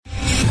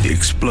The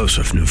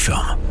explosive new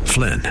film,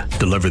 Flynn,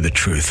 deliver the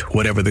truth,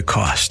 whatever the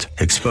cost.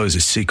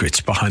 Exposes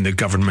secrets behind the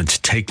government's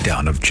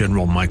takedown of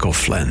General Michael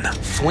Flynn.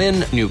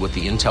 Flynn knew what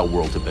the intel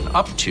world had been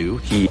up to.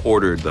 He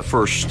ordered the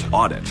first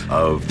audit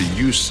of the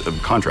use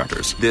of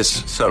contractors.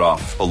 This set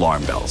off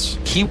alarm bells.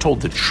 He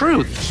told the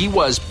truth. He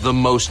was the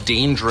most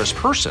dangerous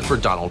person for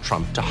Donald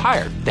Trump to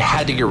hire. They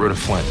had to get rid of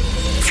Flynn.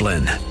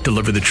 Flynn,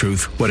 deliver the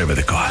truth, whatever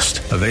the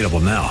cost. Available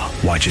now.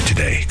 Watch it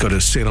today. Go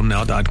to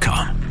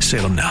salemnow.com.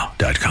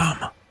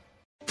 salemnow.com.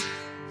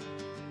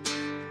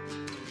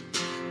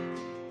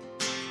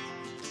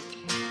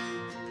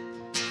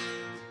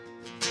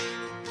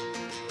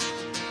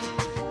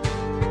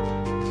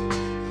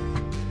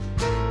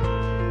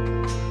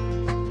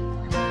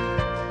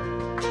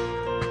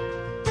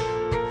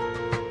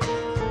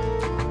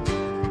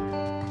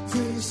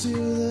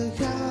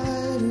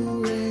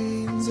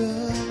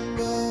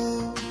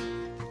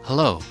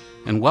 Hello,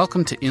 and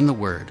welcome to In the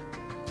Word,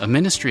 a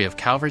ministry of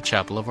Calvary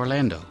Chapel of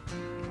Orlando.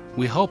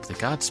 We hope that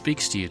God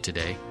speaks to you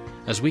today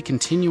as we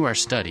continue our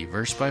study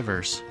verse by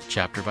verse,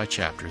 chapter by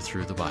chapter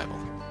through the Bible,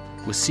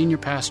 with Senior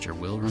Pastor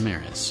Will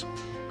Ramirez.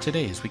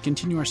 Today, as we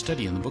continue our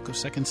study in the book of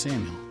 2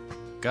 Samuel,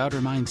 God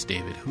reminds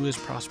David who has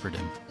prospered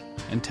him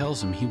and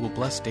tells him he will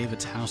bless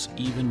David's house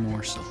even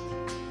more so.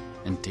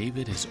 And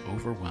David is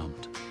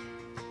overwhelmed.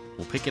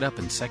 We'll pick it up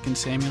in 2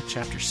 Samuel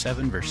chapter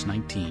 7, verse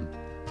 19.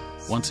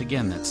 Once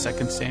again, that's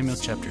 2 Samuel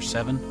chapter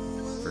 7,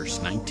 verse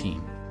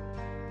 19.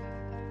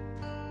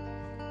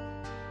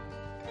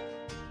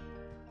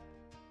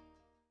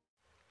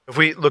 If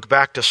we look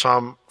back to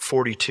Psalm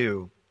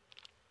 42,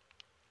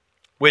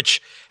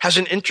 which has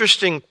an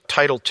interesting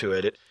title to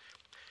it,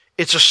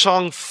 it's a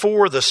song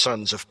for the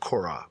sons of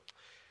Korah,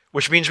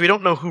 which means we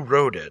don't know who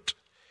wrote it.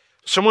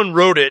 Someone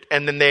wrote it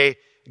and then they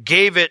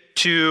gave it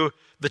to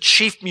the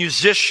chief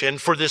musician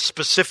for this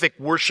specific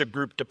worship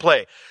group to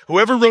play.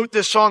 Whoever wrote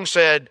this song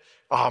said,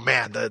 oh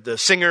man, the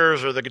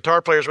singers or the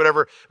guitar players,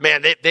 whatever,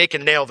 man, they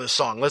can nail this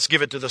song. Let's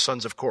give it to the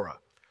sons of Korah.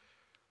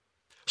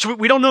 So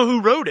we don't know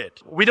who wrote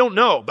it. We don't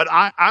know, but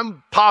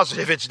I'm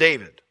positive it's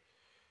David.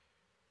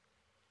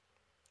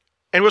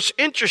 And what's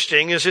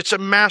interesting is it's a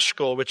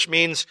maskil, which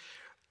means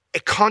a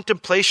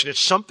contemplation. It's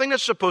something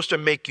that's supposed to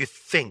make you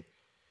think.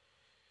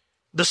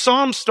 The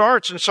psalm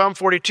starts in Psalm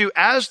 42,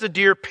 as the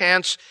deer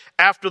pants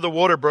after the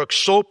water brook,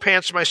 so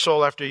pants my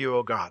soul after you,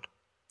 O God.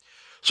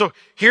 So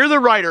here the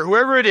writer,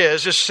 whoever it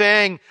is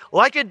saying,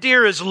 like a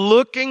deer is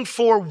looking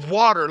for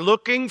water,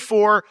 looking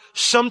for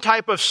some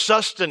type of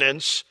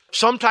sustenance,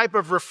 some type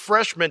of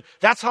refreshment.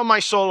 That's how my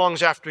soul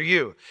longs after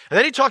you. And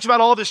then he talks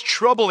about all this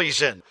trouble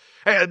he's in.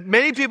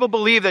 Many people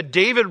believe that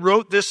David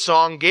wrote this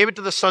song, gave it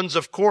to the sons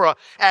of Korah,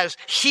 as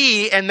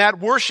he and that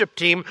worship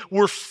team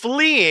were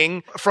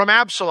fleeing from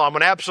Absalom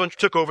when Absalom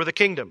took over the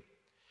kingdom.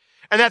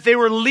 And that they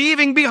were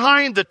leaving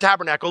behind the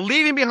tabernacle,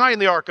 leaving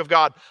behind the ark of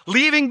God,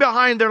 leaving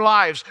behind their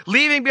lives,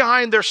 leaving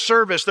behind their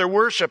service, their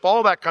worship,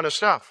 all that kind of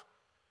stuff.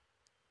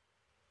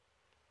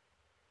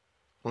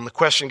 When the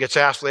question gets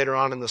asked later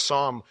on in the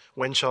psalm,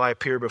 when shall I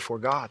appear before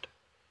God?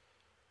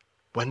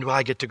 When do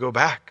I get to go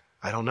back?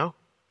 I don't know.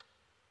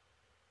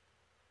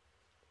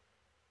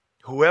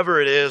 Whoever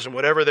it is and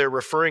whatever they're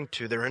referring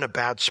to, they're in a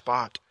bad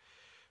spot.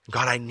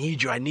 God, I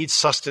need you. I need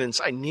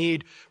sustenance. I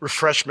need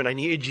refreshment. I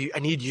need you. I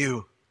need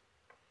you.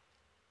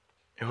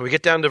 And when we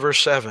get down to verse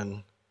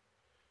 7,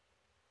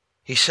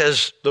 he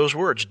says those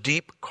words,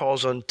 deep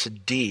calls unto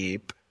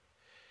deep.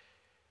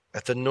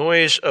 At the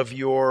noise of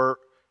your,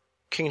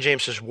 King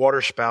James says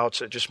water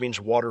spouts. It just means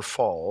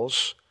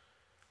waterfalls.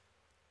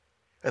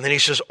 And then he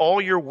says,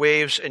 all your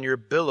waves and your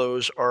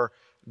billows are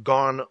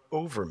gone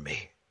over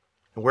me.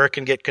 And where it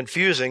can get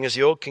confusing is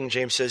the old King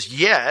James says,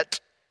 yet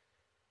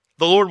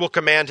the Lord will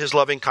command his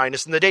loving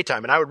kindness in the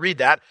daytime. And I would read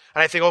that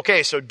and I think,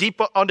 okay, so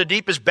deep unto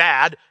deep is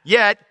bad,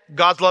 yet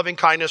God's loving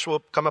kindness will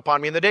come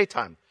upon me in the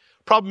daytime.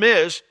 Problem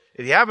is,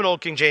 if you have an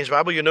old King James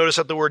Bible, you'll notice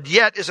that the word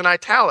yet is in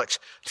italics.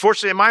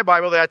 Fortunately, in my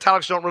Bible, the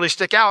italics don't really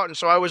stick out, and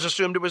so I always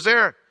assumed it was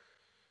there.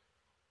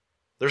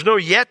 There's no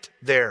yet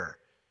there.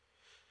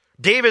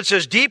 David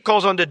says, deep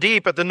calls unto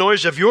deep at the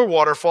noise of your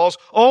waterfalls.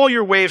 All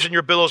your waves and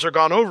your billows are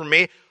gone over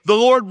me. The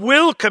Lord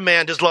will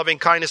command his loving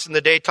kindness in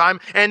the daytime,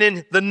 and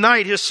in the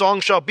night his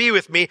song shall be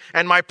with me,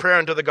 and my prayer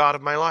unto the God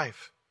of my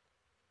life.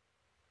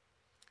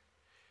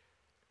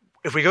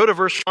 If we go to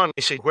verse 1,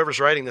 we see whoever's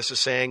writing this is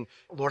saying,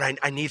 Lord,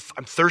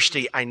 I'm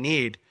thirsty, I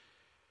need.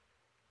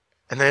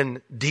 And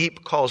then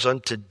deep calls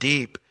unto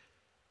deep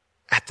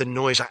at the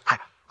noise.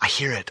 I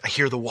hear it. I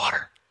hear the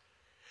water.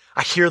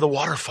 I hear the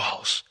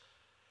waterfalls.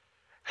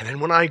 And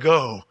then when I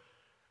go,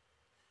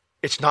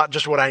 it's not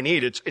just what I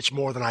need, it's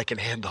more than I can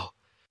handle.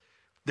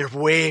 There are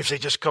waves, they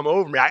just come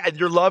over me.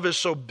 Your love is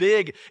so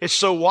big, it's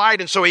so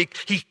wide. And so he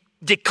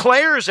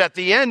declares at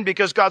the end,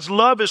 because God's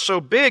love is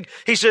so big,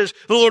 he says,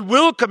 the Lord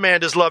will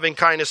command his loving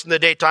kindness in the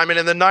daytime, and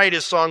in the night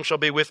his song shall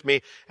be with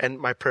me, and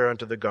my prayer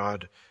unto the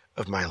God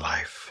of my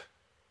life.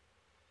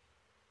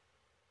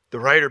 The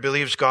writer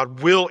believes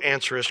God will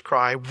answer his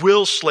cry,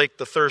 will slake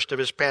the thirst of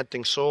his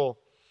panting soul.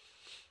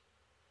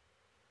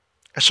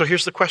 And so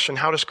here's the question,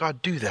 how does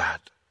God do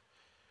that?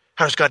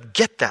 How does God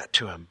get that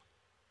to him?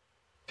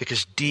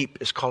 Because deep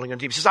is calling on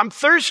deep. He says, I'm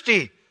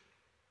thirsty.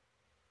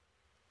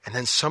 And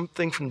then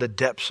something from the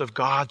depths of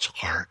God's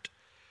heart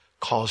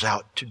calls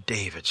out to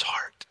David's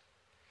heart.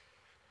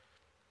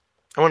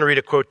 I want to read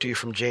a quote to you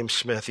from James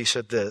Smith. He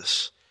said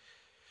this: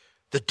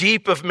 the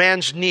deep of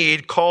man's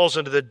need calls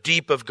into the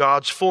deep of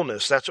God's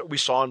fullness. That's what we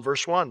saw in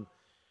verse 1.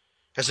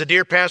 As the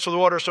deer pants for the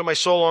water, so my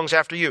soul longs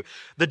after you.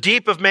 The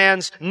deep of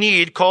man's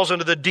need calls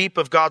into the deep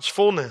of God's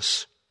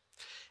fullness.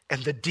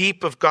 And the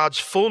deep of God's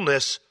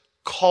fullness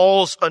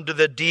calls unto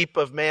the deep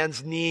of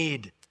man's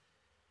need.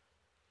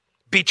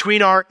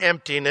 Between our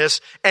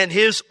emptiness and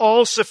his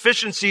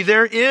all-sufficiency,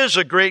 there is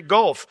a great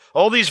gulf.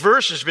 All these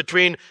verses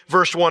between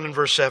verse 1 and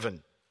verse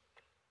 7.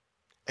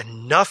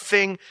 And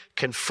nothing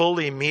can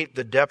fully meet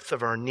the depth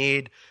of our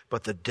need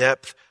but the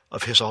depth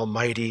of his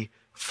almighty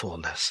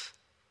fullness.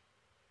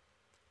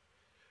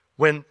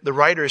 When the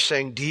writer is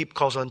saying deep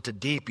calls unto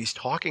deep, he's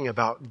talking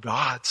about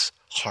God's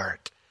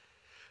heart.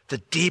 The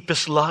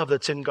deepest love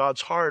that's in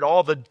God's heart,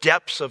 all the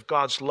depths of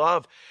God's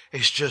love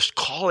is just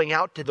calling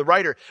out to the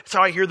writer. That's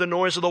how I hear the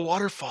noise of the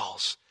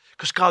waterfalls,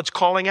 because God's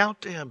calling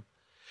out to him.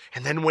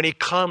 And then when he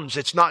comes,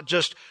 it's not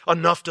just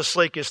enough to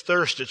slake his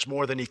thirst, it's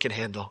more than he can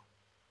handle.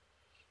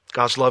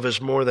 God's love is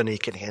more than he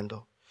can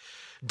handle.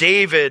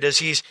 David, as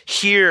he's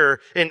here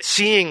and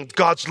seeing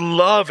God's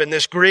love in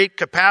this great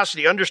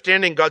capacity,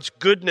 understanding God's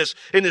goodness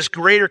in this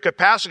greater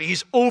capacity,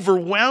 he's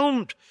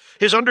overwhelmed.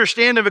 His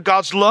understanding of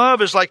God's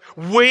love is like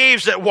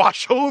waves that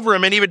wash over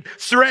him and even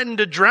threaten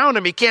to drown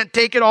him. He can't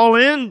take it all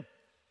in.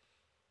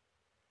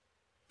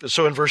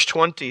 So in verse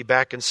 20,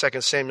 back in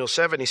 2 Samuel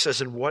 7, he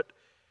says, and what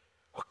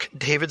can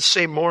David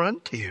say more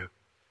unto you?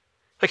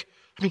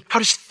 How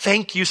does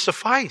thank you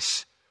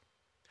suffice?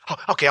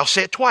 Okay, I'll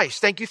say it twice.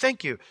 Thank you,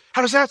 thank you.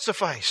 How does that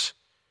suffice?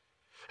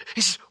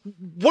 He says,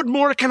 what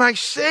more can I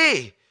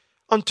say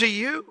unto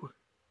you?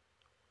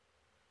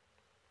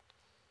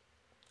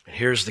 And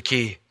here's the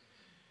key.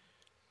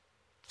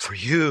 For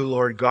you,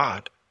 Lord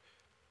God,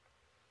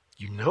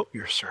 you know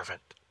your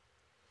servant.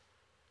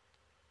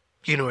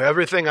 You know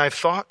everything I've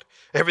thought,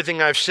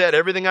 everything I've said,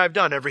 everything I've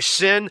done, every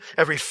sin,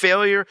 every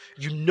failure.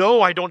 You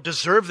know I don't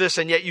deserve this,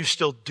 and yet you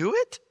still do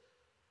it?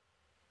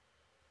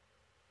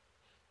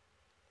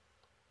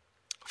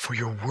 For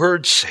your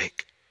word's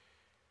sake,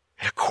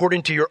 and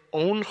according to your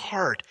own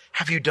heart,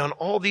 have you done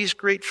all these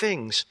great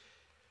things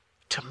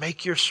to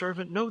make your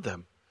servant know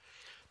them?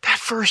 That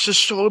verse is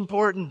so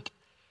important.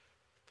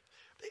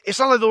 It's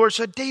not like the Lord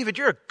said, David,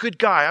 you're a good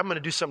guy. I'm going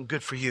to do something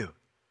good for you.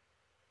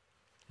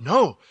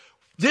 No,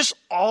 this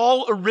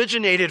all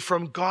originated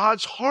from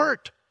God's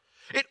heart.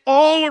 It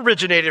all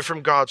originated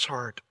from God's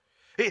heart.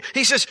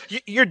 He says,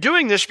 you're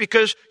doing this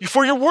because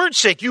for your word's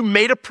sake, you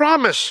made a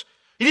promise.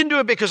 You didn't do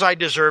it because I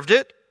deserved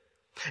it.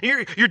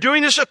 You're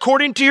doing this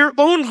according to your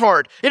own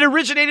heart. It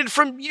originated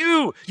from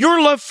you,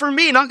 your love for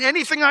me, not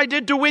anything I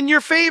did to win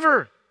your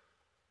favor.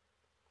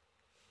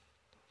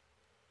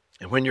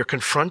 And when you're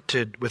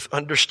confronted with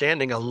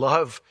understanding a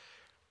love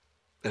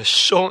that is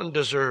so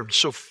undeserved,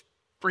 so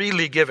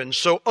freely given,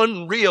 so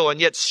unreal, and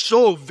yet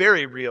so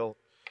very real,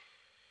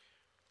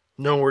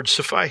 no words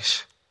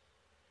suffice.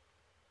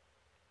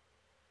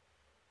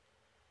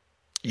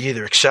 You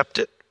either accept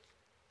it,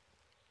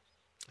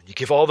 and you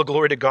give all the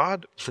glory to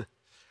God,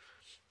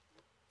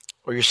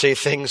 or you say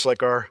things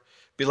like our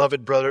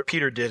beloved brother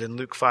Peter did in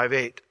Luke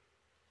 5:8.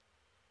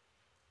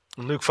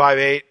 In Luke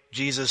 5:8,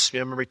 Jesus,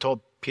 remember he told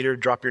Peter,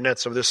 drop your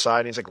nets over this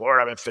side. And he's like, Lord,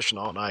 I've been fishing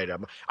all night.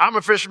 I'm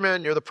a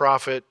fisherman. You're the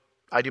prophet.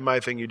 I do my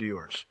thing. You do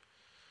yours.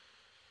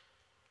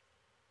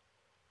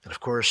 And of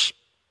course,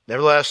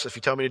 nevertheless, if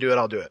you tell me to do it,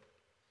 I'll do it.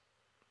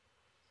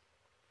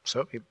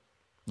 So he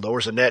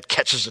lowers a net,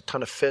 catches a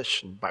ton of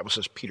fish. And the Bible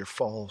says Peter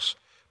falls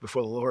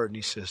before the Lord. And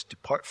he says,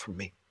 depart from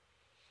me,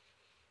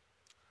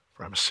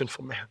 for I'm a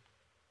sinful man.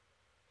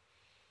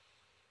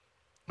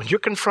 When you're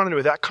confronted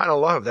with that kind of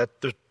love,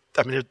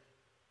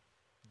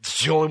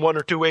 it's the only one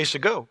or two ways to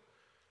go.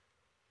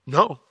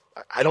 No,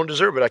 I don't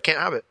deserve it. I can't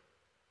have it.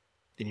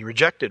 Then you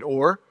reject it.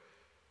 Or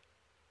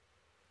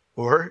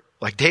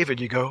like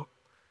David, you go,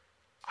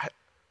 I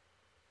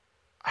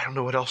don't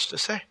know what else to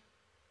say.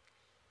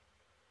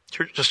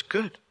 You're just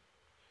good.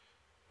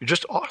 You're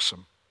just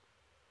awesome.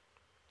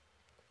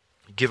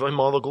 You give him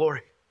all the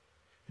glory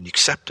and you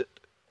accept it.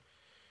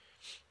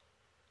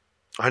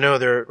 I know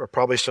there are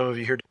probably some of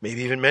you here,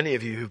 maybe even many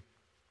of you, who've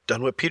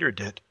done what Peter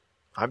did.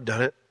 I've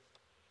done it.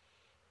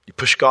 You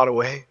push God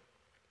away.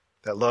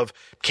 That love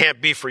can't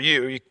be for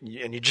you,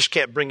 and you just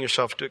can't bring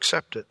yourself to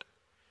accept it.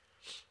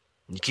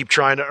 And you keep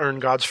trying to earn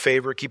God's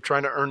favor, keep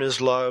trying to earn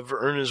his love, or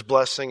earn his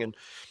blessing, and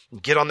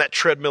get on that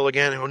treadmill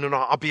again. Oh, no,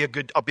 I'll be a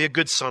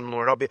good son,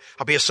 Lord.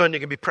 I'll be a son you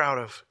can be proud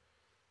of.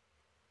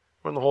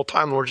 When the whole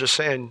time the Lord's just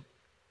saying,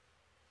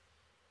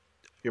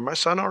 you're my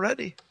son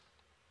already.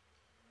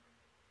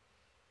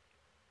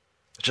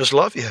 I just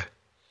love you.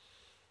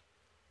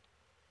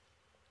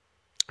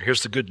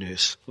 Here's the good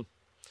news.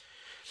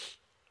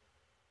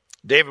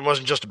 David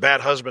wasn't just a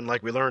bad husband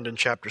like we learned in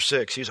chapter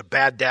 6. He's a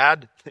bad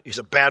dad. He's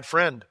a bad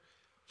friend.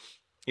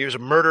 He was a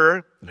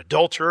murderer, an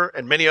adulterer,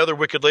 and many other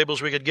wicked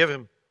labels we could give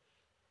him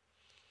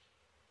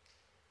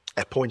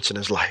at points in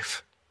his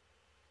life.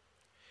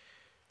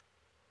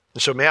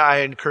 And so may I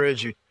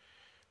encourage you,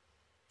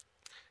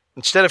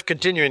 instead of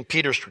continuing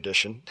Peter's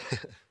tradition,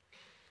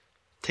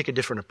 take a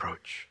different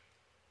approach.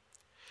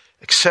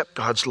 Accept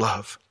God's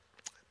love.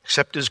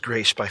 Accept his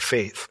grace by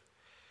faith.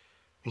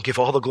 And give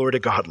all the glory to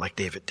God like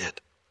David did.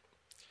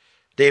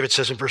 David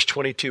says in verse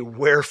 22,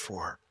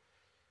 wherefore,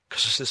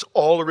 because this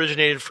all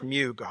originated from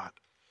you, God.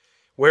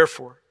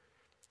 Wherefore,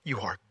 you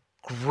are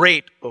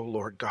great, O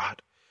Lord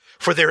God.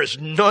 For there is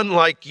none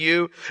like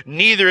you,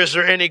 neither is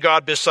there any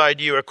God beside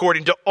you,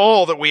 according to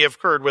all that we have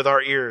heard with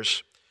our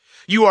ears.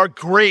 You are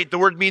great. The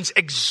word means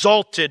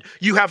exalted.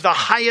 You have the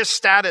highest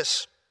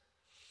status.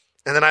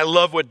 And then I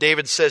love what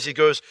David says. He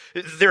goes,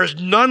 there is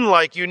none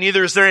like you,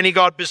 neither is there any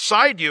God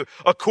beside you,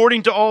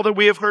 according to all that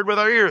we have heard with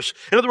our ears.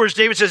 In other words,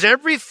 David says,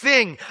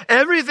 everything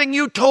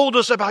you told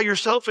us about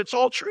yourself, it's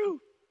all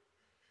true.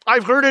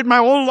 I've heard it my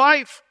whole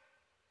life.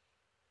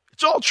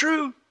 It's all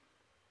true.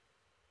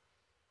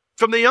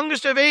 From the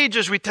youngest of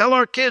ages, we tell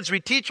our kids, we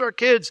teach our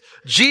kids,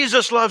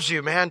 Jesus loves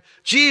you, man.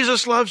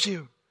 Jesus loves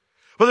you.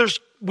 Well,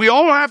 we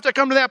all have to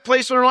come to that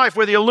place in our life,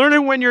 whether you learn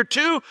it when you're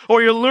 2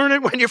 or you learn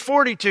it when you're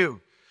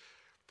 42.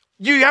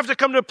 You have to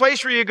come to a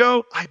place where you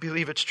go, I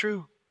believe it's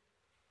true.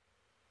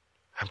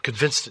 I'm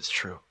convinced it's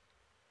true.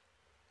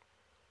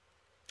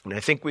 And I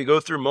think we go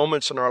through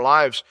moments in our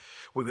lives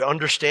where we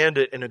understand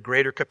it in a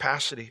greater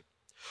capacity.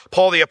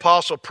 Paul the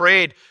Apostle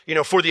prayed,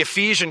 for the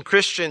Ephesian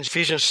Christians.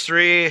 Ephesians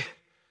 3:16,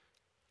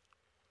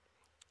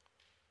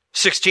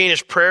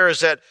 his prayer is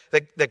that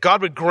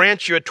God would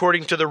grant you,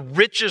 according to the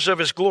riches of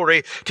his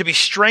glory, to be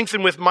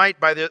strengthened with might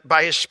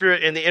by his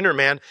Spirit in the inner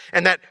man,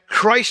 and that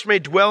Christ may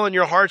dwell in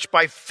your hearts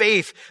by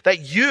faith, that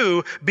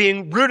you,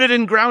 being rooted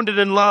and grounded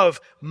in love,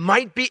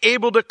 might be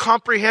able to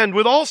comprehend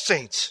with all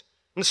saints.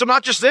 And so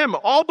not just them,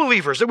 all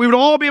believers, that we would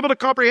all be able to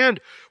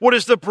comprehend what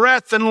is the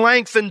breadth and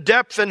length and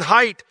depth and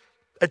height,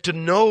 and to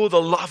know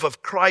the love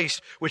of Christ,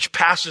 which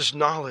passes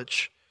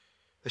knowledge,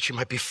 that you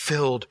might be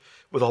filled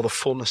with all the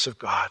fullness of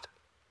God.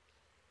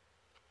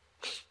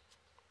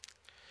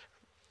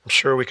 I'm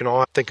sure we can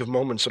all think of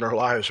moments in our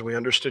lives when we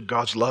understood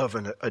God's love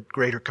in a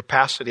greater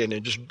capacity, and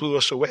it just blew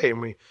us away, and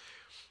we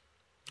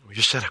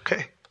just said,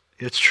 okay,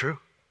 it's true.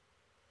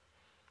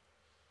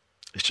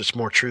 It's just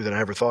more true than I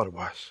ever thought it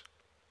was.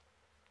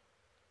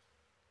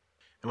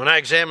 And when I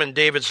examine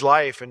David's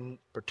life, in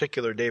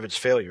particular David's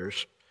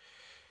failures,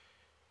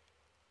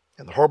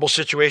 and the horrible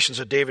situations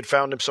that David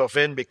found himself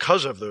in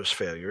because of those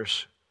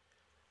failures,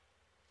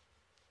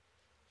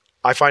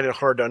 I find it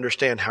hard to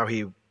understand how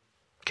he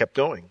kept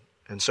going.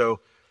 And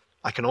so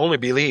I can only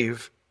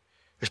believe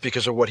it's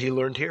because of what he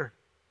learned here.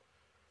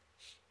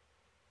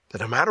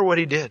 That no matter what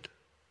he did,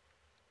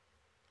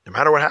 no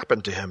matter what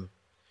happened to him,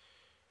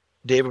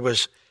 David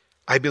was,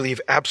 I believe,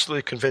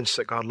 absolutely convinced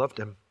that God loved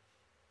him.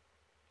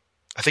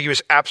 I think he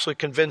was absolutely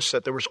convinced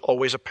that there was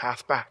always a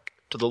path back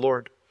to the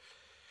Lord.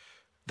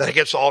 That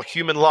against all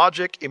human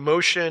logic,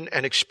 emotion,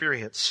 and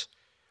experience,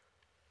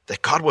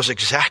 that God was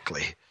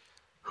exactly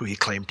who he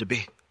claimed to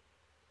be.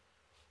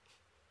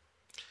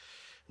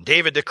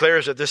 David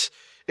declares that this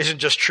isn't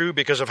just true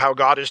because of how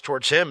God is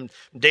towards him.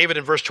 David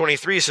in verse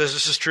 23 says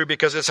this is true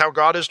because it's how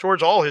God is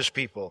towards all his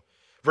people.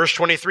 Verse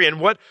 23, and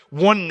what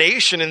one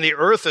nation in the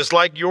earth is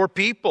like your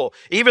people,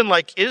 even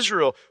like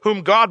Israel,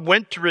 whom God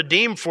went to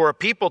redeem for a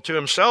people to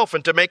himself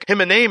and to make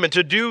him a name and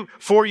to do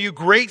for you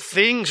great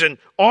things and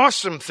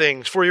awesome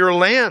things for your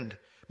land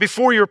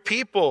before your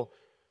people,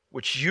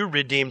 which you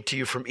redeemed to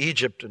you from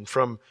Egypt and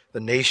from the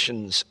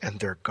nations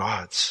and their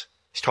gods.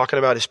 He's talking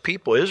about his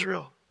people,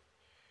 Israel.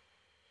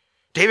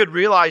 David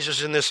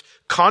realizes in this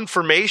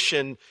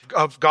confirmation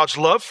of God's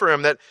love for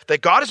him that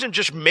God isn't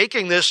just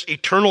making this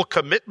eternal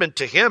commitment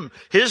to him,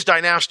 his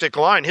dynastic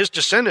line, his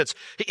descendants.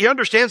 He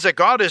understands that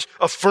God is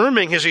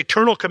affirming his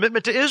eternal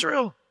commitment to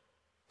Israel.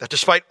 That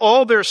despite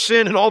all their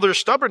sin and all their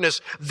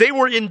stubbornness, they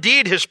were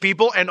indeed his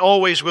people and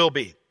always will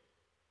be. And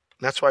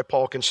that's why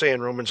Paul can say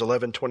in Romans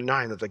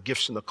 11:29 that the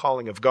gifts and the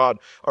calling of God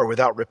are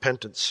without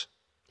repentance.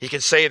 He can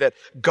say that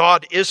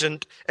God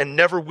isn't and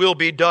never will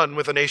be done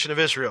with the nation of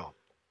Israel.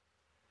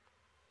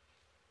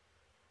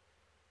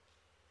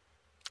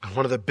 And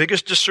one of the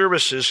biggest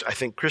disservices I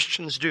think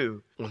Christians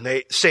do when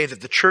they say that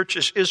the church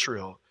is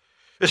Israel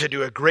is they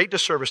do a great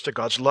disservice to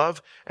God's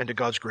love and to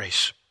God's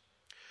grace.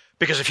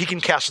 Because if he can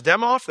cast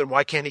them off, then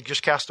why can't he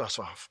just cast us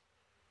off?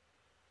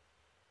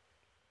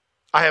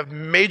 I have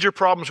major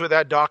problems with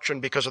that doctrine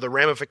because of the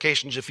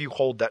ramifications if you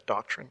hold that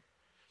doctrine.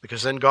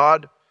 Because then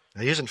God,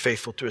 he isn't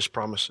faithful to his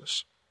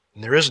promises.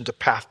 And there isn't a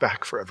path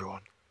back for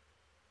everyone.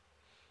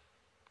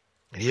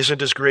 And he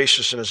isn't as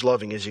gracious and as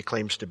loving as he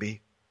claims to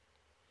be.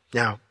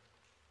 Now,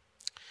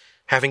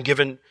 having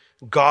given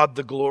God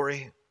the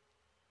glory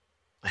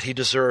that he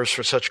deserves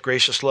for such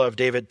gracious love,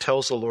 David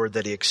tells the Lord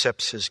that he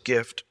accepts his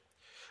gift.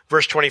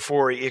 Verse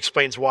 24, he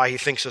explains why he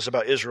thinks this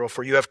about Israel.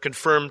 For you have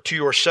confirmed to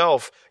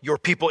yourself your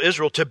people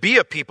Israel to be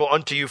a people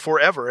unto you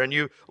forever, and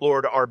you,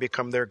 Lord, are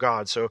become their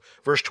God. So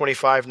verse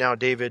 25, now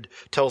David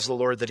tells the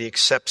Lord that he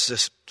accepts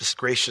this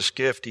gracious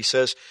gift. He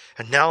says,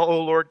 and now, O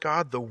Lord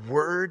God, the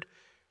word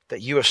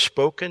that you have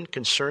spoken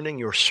concerning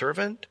your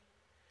servant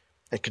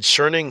and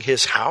concerning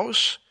his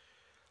house,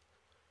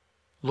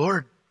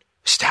 Lord,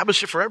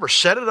 establish it forever.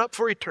 Set it up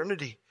for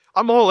eternity.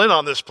 I'm all in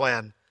on this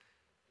plan.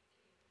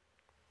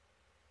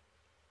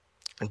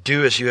 And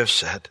do as you have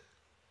said.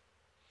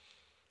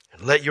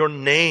 And let your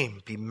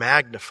name be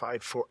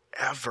magnified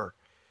forever,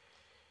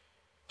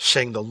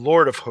 saying the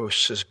Lord of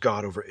hosts is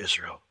God over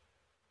Israel.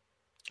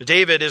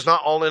 David is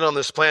not all in on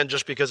this plan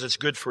just because it's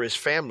good for his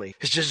family.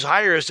 His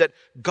desire is that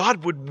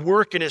God would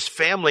work in his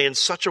family in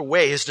such a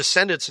way, his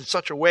descendants in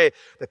such a way,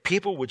 that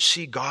people would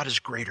see God as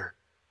greater.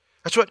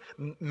 That's what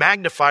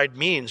magnified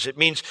means. It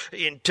means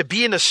to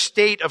be in a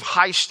state of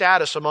high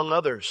status among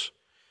others.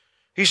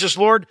 He says,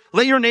 Lord,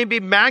 let your name be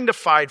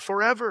magnified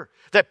forever.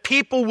 That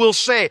people will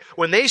say,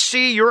 when they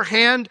see your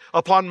hand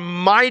upon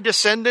my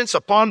descendants,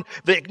 upon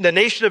the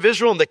nation of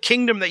Israel and the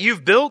kingdom that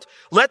you've built,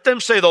 let them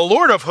say, the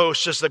Lord of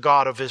hosts is the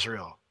God of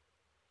Israel.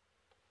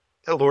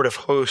 The Lord of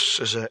hosts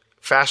is a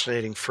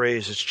fascinating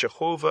phrase. It's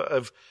Jehovah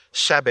of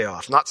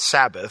Sabaoth, not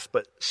Sabbath,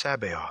 but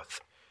Sabaoth.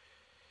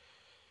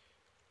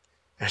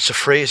 And it's a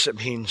phrase that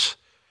means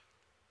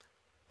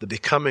the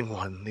becoming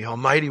one, the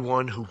Almighty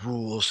One who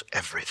rules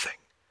everything.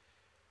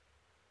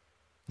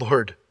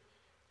 Lord,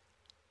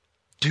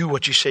 do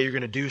what you say you're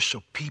going to do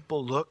so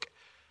people look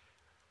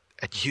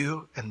at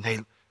you and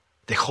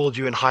they hold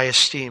you in high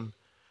esteem.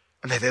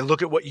 And they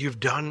look at what you've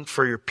done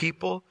for your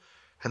people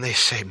and they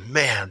say,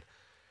 man,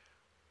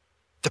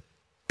 the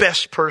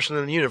best person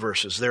in the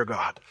universe is their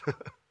God. The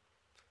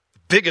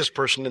biggest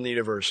person in the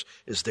universe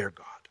is their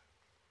God.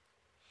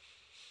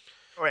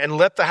 And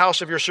let the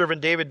house of your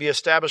servant David be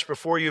established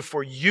before you,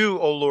 for you,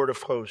 O Lord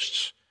of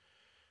hosts,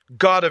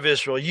 God of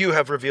Israel, you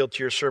have revealed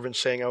to your servant,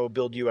 saying, I will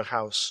build you a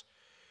house.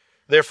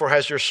 Therefore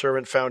has your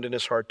servant found in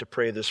his heart to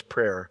pray this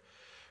prayer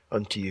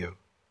unto you.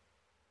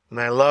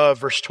 And I love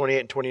verse 28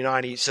 and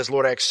 29. He says,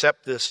 Lord, I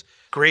accept this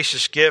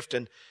gracious gift.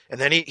 And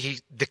then he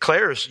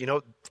declares,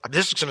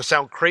 this is going to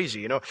sound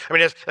crazy, I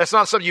mean, that's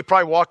not something you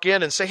probably walk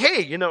in and say,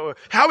 hey,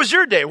 how was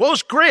your day? Well, it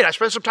was great. I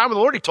spent some time with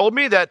the Lord. He told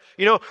me that,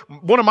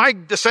 one of my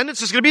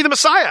descendants is going to be the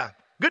Messiah.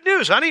 Good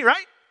news, honey,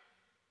 right?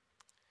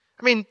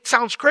 I mean,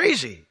 sounds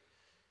crazy.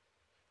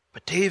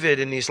 But David,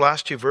 in these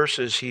last two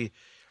verses, he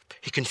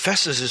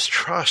confesses his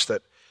trust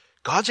that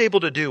God's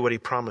able to do what he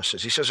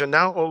promises. He says, and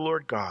now, O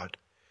Lord God,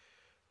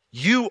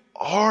 you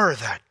are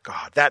that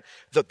God,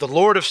 the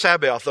Lord of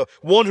Sabaoth, the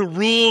one who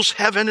rules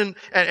heaven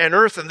and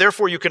earth, and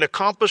therefore you can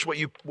accomplish what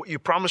you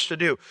promised to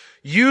do.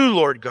 You,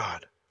 Lord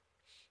God,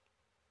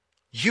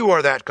 you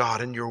are that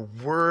God, and your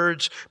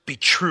words be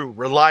true,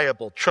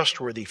 reliable,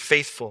 trustworthy,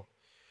 faithful.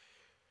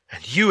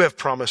 And you have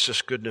promised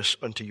this goodness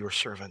unto your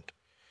servant.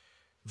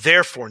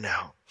 Therefore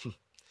now,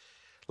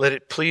 let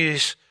it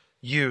please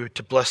you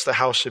to bless the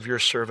house of your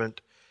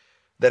servant,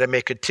 that it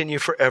may continue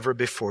forever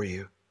before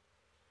you.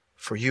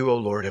 For you, O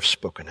Lord, have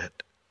spoken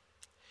it.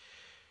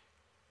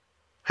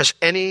 Has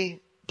any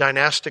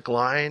dynastic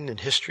line in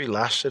history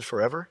lasted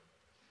forever?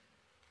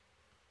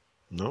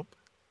 Nope.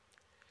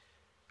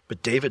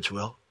 But David's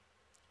will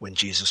when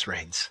Jesus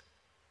reigns.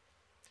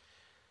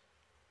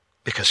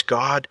 Because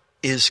God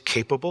is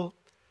capable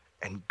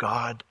and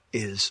God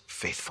is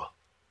faithful.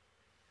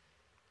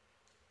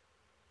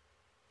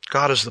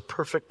 God is the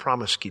perfect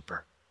promise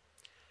keeper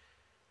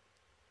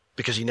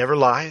because he never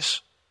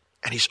lies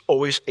and he's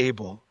always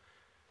able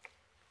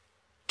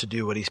to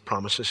do what he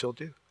promises he'll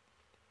do.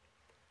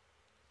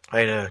 I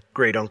had a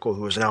great uncle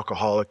who was an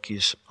alcoholic.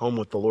 He's home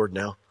with the Lord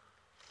now.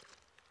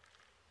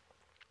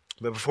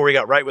 But before he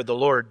got right with the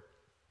Lord,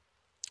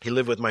 he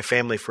lived with my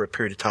family for a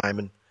period of time.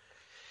 And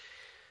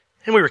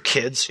we were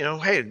kids,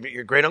 hey,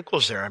 your great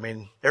uncle's there. I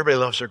mean, everybody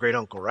loves their great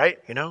uncle, right?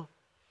 And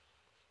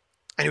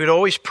he would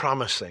always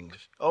promise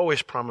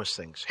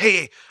things. Hey,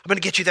 I'm going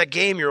to get you that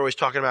game you're always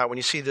talking about when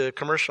you see the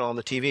commercial on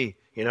the TV,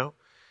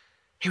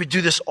 He would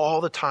do this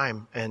all the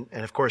time. And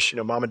of course,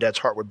 mom and dad's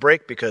heart would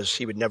break because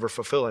he would never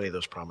fulfill any of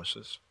those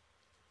promises.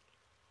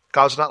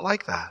 God's not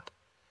like that.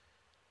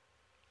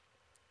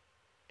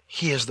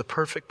 He is the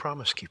perfect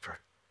promise keeper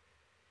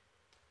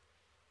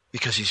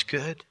because he's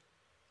good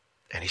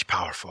and he's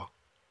powerful.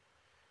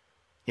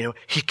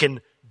 He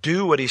can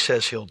do what he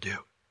says he'll do.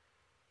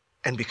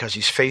 And because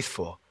he's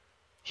faithful,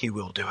 he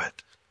will do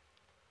it.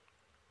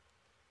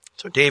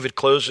 So David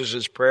closes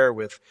his prayer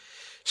with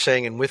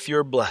saying, and with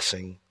your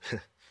blessing,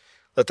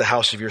 let the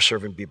house of your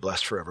servant be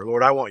blessed forever.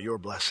 Lord, I want your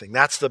blessing.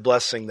 That's the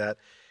blessing that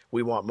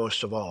we want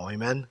most of all.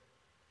 Amen?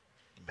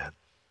 Amen.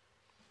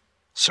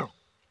 So,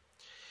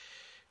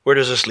 where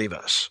does this leave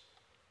us?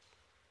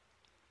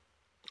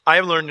 I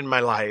have learned in my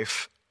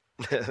life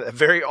that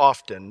very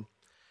often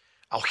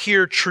I'll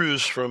hear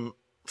truths from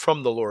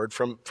the Lord,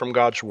 from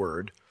God's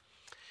word,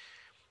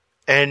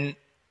 and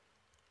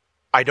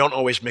I don't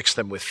always mix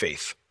them with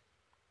faith.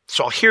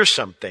 So I'll hear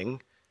something,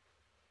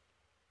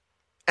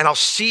 And I'll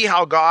see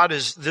how God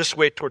is this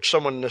way towards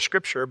someone in the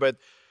scripture, but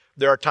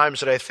there are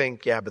times that I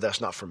think, yeah, but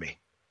that's not for me.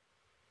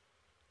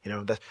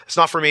 It's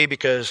not for me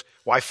because,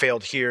 well, I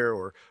failed here,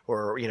 or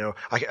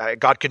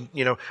God could,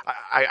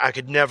 I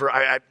could never,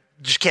 I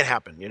just can't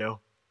happen, And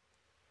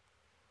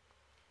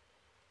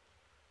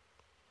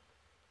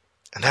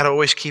that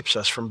always keeps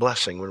us from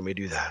blessing when we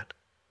do that.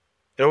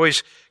 It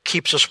always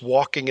keeps us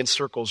walking in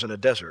circles in a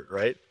desert,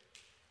 right?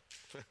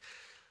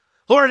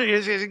 Lord,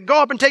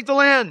 go up and take the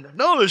land.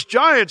 No, there's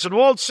giants and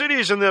walled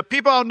cities and the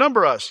people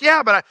outnumber us.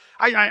 Yeah, but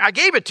I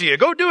gave it to you.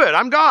 Go do it.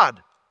 I'm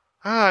God.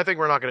 I think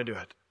we're not going to do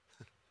it.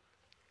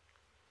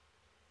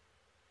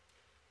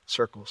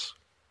 Circles.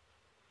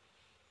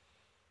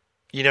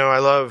 I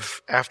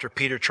love after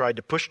Peter tried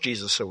to push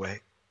Jesus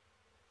away,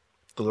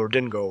 the Lord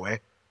didn't go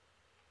away.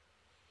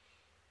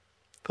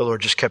 The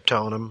Lord just kept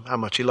telling him how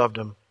much he loved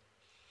him.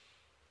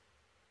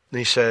 And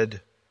he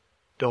said,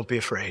 don't be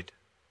afraid.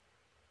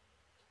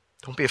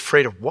 Don't be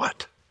afraid of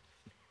what?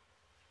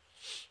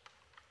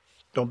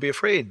 Don't be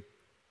afraid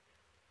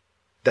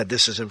that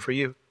this isn't for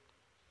you.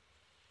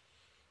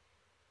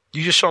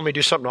 You just saw me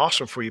do something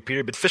awesome for you, Peter.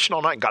 You've been fishing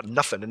all night and got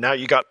nothing. And now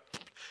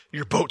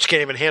your boats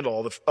can't even handle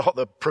all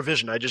the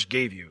provision I just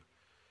gave you.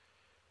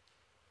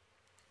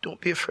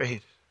 Don't be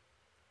afraid.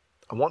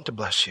 I want to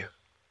bless you.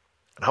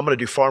 And I'm going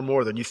to do far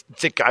more than you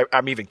think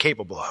I'm even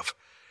capable of.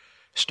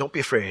 So don't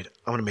be afraid.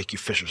 I'm going to make you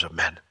fishers of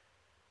men.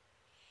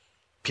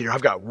 Peter,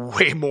 I've got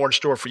way more in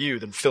store for you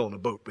than filling a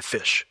boat with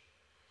fish.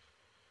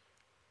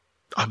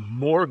 I'm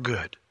more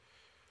good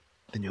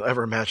than you'll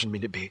ever imagine me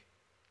to be.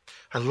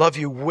 I love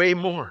you way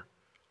more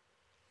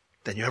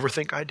than you ever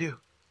think I do.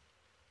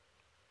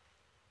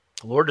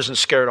 The Lord isn't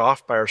scared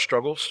off by our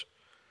struggles.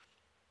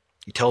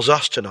 He tells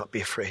us to not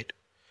be afraid.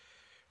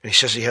 And he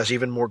says he has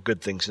even more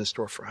good things in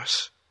store for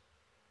us.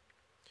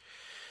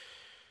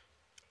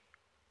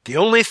 The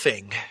only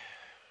thing,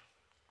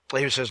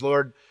 David says,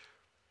 Lord,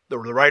 the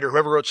writer,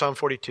 whoever wrote Psalm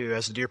 42,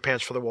 as the deer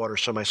pants for the water,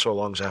 so my soul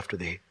longs after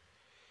thee.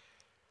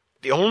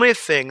 The only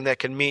thing that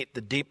can meet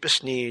the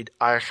deepest need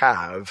I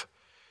have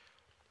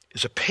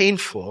is a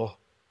painful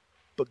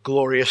but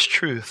glorious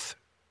truth.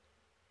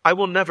 I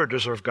will never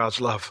deserve God's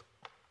love.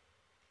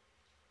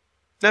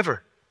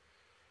 Never.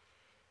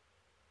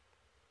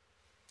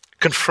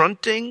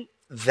 Confronting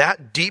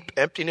that deep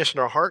emptiness in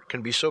our heart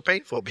can be so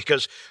painful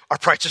because our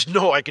pride says,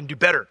 no, I can do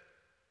better.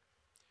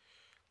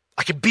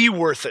 I can be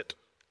worth it.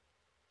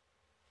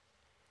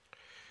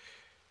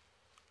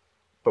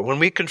 But when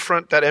we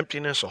confront that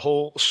emptiness, a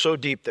hole so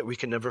deep that we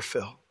can never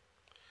fill,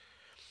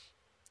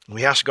 and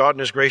we ask God in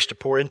His grace to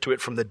pour into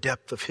it from the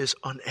depth of His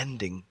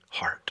unending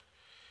heart,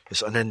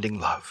 His unending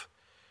love,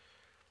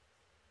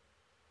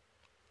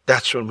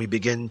 that's when we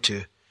begin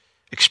to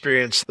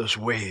experience those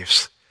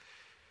waves.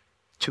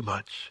 Too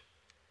much.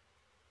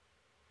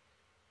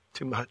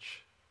 Too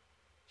much.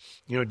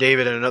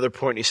 David at another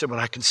point, he said, when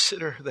I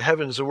consider the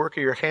heavens, the work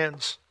of your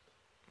hands,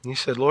 he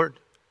said, Lord,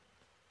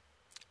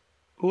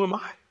 who am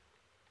I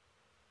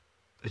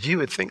that you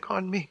would think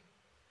on me?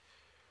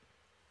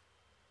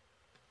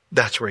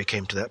 That's where he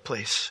came to that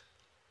place.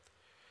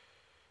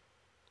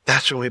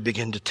 That's when we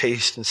begin to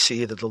taste and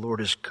see that the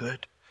Lord is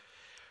good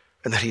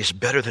and that He is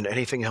better than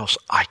anything else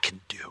I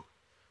can do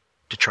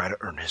to try to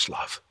earn His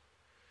love.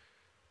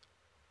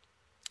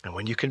 And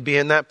when you can be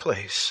in that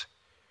place,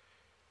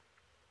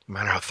 no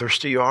matter how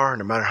thirsty you are,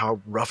 no matter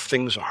how rough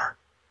things are,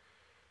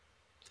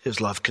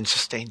 His love can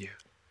sustain you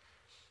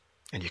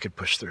and you can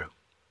push through.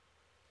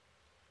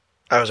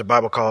 I was at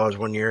Bible college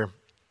one year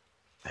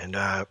and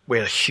we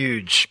had a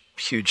huge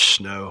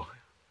snow.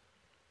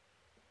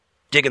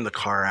 Digging the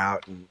car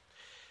out, and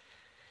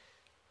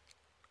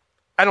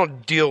I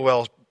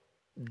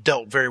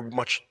dealt very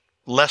much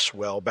less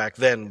well back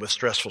then with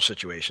stressful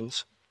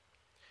situations.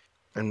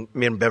 And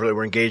me and Beverly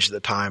were engaged at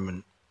the time,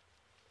 and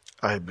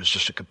I was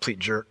just a complete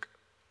jerk.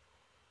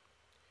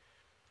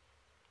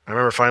 I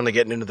remember finally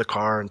getting into the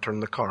car and turning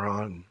the car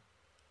on.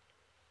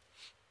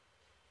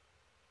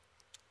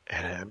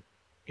 And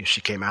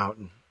she came out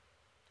and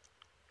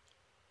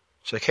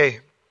she's like, hey,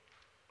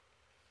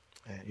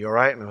 you all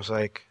right? And I was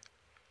like,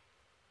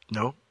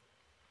 no.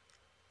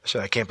 I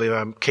said, I can't believe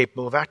I'm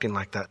capable of acting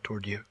like that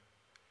toward you.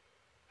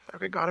 How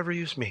could God ever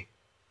use me?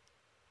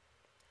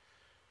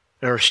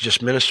 And she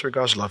just ministered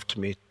God's love to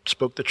me,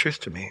 spoke the truth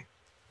to me.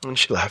 And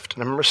she left.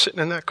 And I remember sitting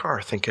in that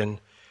car thinking,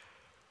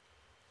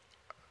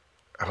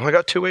 I've only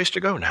got 2 ways to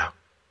go now.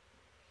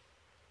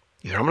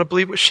 Either I'm going to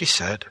believe what she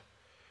said,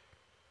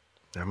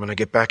 and I'm going to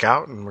get back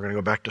out and we're going to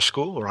go back to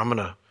school, or I'm going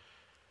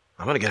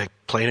to get a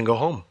plane and go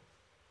home.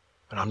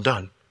 And I'm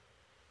done.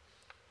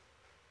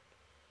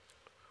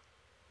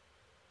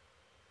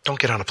 Don't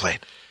get on a plane.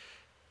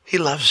 He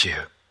loves you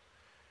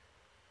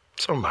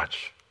so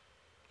much.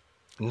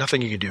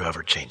 Nothing you can do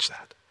ever change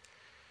that.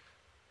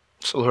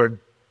 So Lord,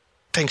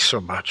 thanks so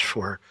much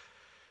for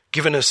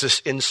giving us this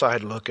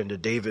inside look into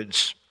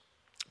David's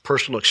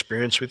personal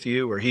experience with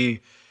you, where he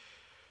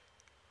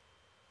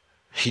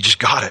just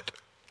got it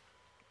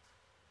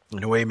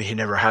in a way he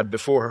never had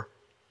before.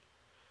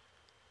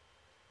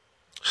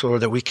 So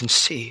Lord, that we can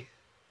see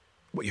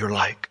what you're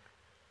like.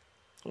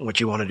 what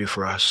you want to do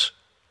for us.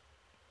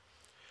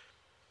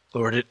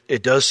 Lord,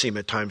 it does seem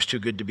at times too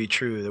good to be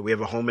true that we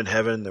have a home in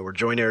heaven, that we're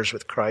joint heirs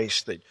with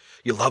Christ, that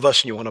you love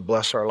us and you want to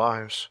bless our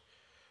lives.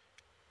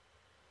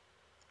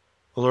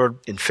 Lord,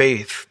 in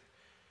faith,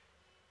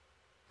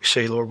 we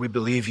say, Lord, we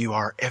believe you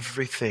are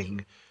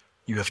everything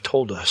you have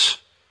told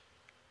us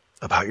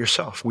about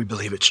yourself. We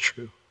believe it's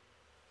true.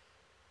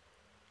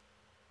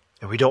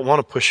 And we don't want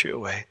to push you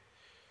away.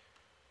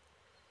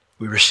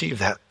 We receive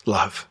that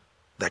love,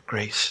 that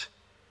grace.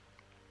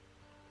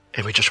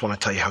 And we just want to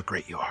tell you how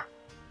great you are.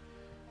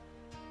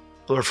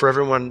 Lord, for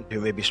everyone who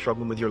may be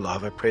struggling with your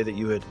love, I pray that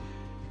you would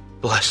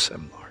bless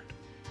them, Lord.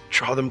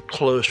 Draw them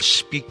close.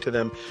 Speak to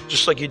them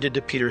just like you did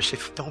to Peter. Say,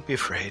 don't be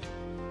afraid.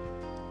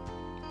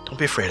 Don't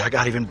be afraid. I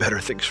got even better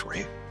things for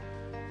you.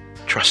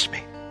 Trust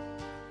me.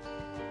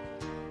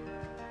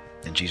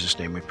 In Jesus'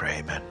 name we pray,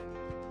 amen.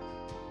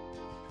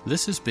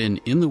 This has been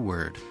In the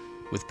Word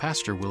with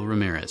Pastor Will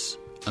Ramirez,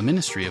 a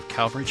ministry of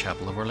Calvary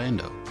Chapel of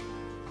Orlando.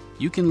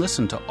 You can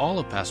listen to all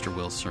of Pastor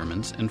Will's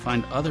sermons and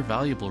find other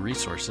valuable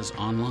resources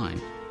online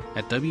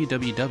at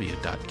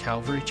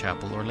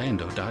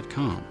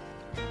www.calvarychapelorlando.com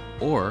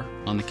or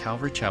on the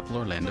Calvary Chapel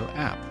Orlando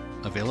app,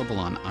 available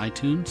on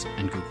iTunes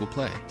and Google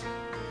Play.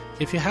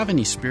 If you have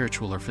any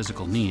spiritual or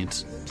physical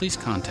needs, please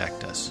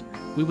contact us.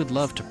 We would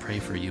love to pray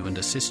for you and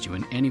assist you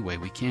in any way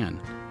we can.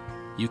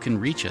 You can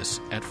reach us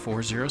at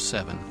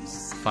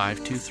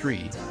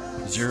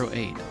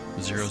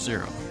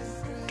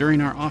 407-523-0800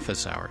 during our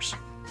office hours,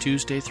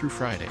 Tuesday through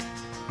Friday,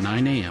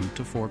 9 a.m.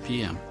 to 4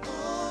 p.m.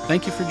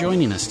 Thank you for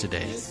joining us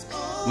today.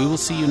 We will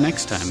see you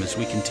next time as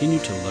we continue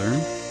to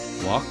learn,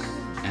 walk,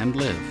 and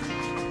live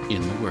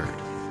in the Word.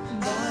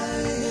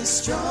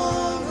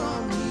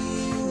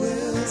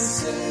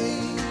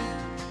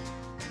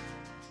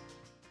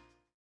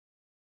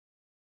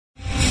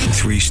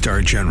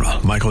 Three-star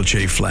General Michael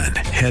J. Flynn,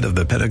 head of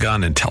the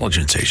Pentagon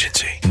Intelligence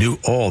Agency, knew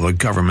all the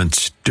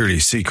government's dirty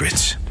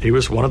secrets. He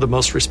was one of the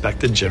most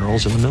respected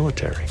generals in the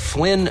military.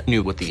 Flynn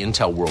knew what the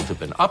intel world had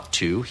been up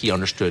to. He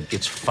understood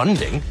its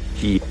funding.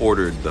 He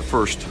ordered the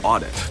first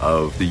audit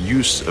of the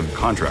use of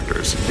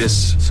contractors.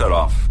 This set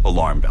off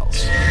alarm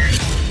bells.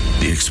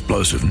 The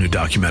explosive new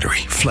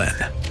documentary, Flynn,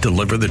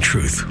 Deliver the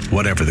Truth,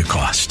 Whatever the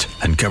Cost,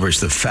 uncovers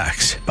the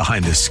facts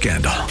behind this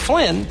scandal.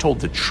 Flynn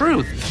told the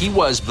truth. He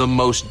was the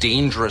most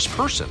dangerous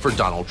person for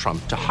Donald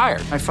Trump to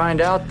hire. I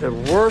find out the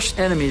worst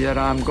enemy that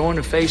I'm going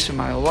to face in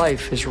my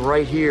life is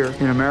right here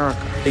in America.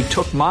 They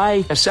took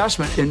my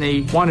assessment and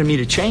they wanted me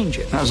to change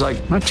it. And I was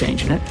like, I'm not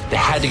changing it. They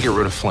had to get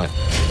rid of Flynn.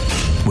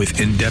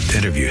 With in-depth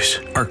interviews,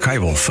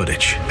 archival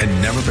footage,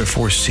 and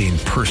never-before-seen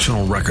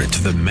personal records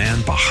of the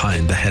man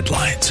behind the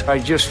headlines. I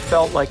just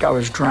felt like I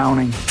was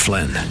drowning.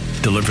 Flynn,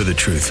 Deliver the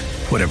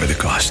Truth, Whatever the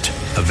Cost.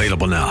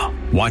 Available now.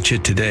 Watch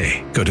it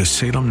today. Go to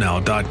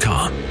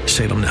salemnow.com.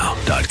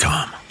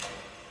 salemnow.com.